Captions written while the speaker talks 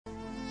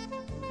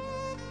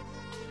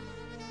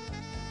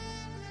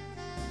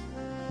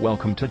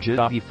Welcome to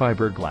Jyoti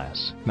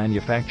Fibreglass,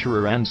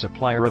 manufacturer and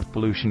supplier of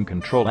pollution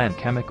control and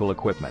chemical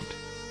equipment.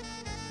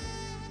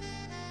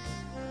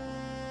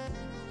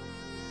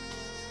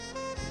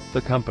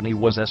 The company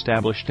was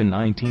established in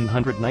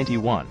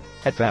 1991.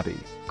 At Vapi,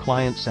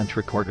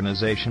 client-centric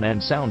organization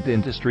and sound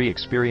industry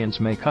experience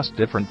make us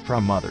different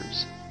from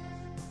others.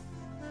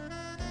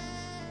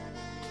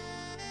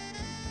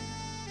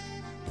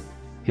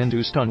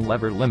 Hindustan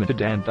Lever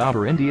Limited and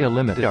Outer India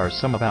Limited are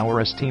some of our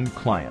esteemed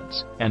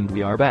clients, and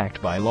we are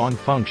backed by long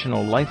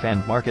functional life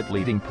and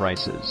market-leading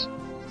prices.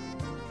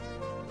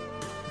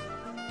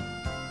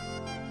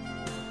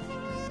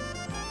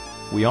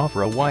 We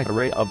offer a wide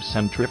array of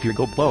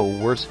centrifugal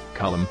blowers,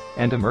 column,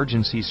 and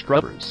emergency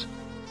scrubbers.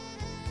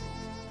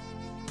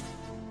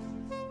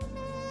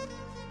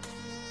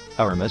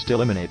 Our mist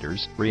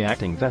eliminators,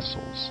 reacting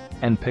vessels,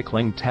 and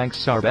pickling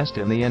tanks are best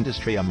in the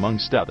industry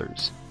amongst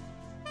others.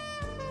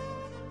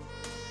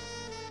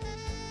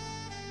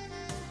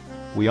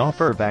 We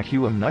offer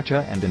vacuum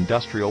nutcha and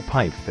industrial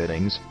pipe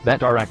fittings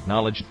that are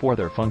acknowledged for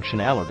their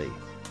functionality.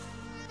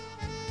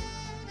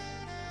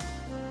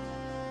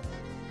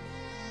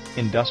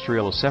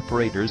 Industrial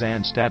separators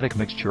and static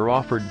mixture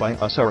offered by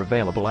us are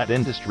available at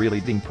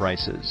industry-leading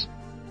prices.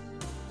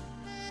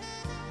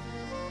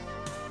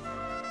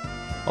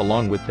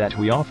 Along with that,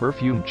 we offer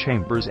fume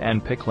chambers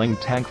and pickling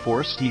tank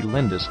for steel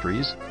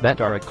industries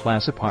that are a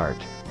class apart.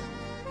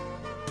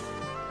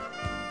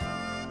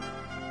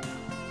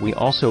 We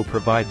also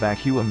provide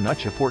vacuum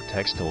nutcha for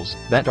textiles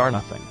that are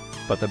nothing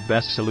but the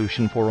best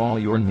solution for all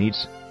your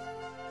needs.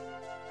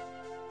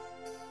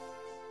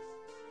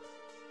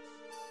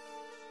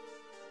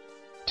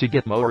 To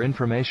get more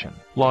information,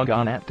 log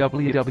on at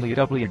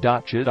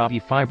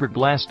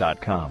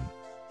www.jyotifibreglass.com.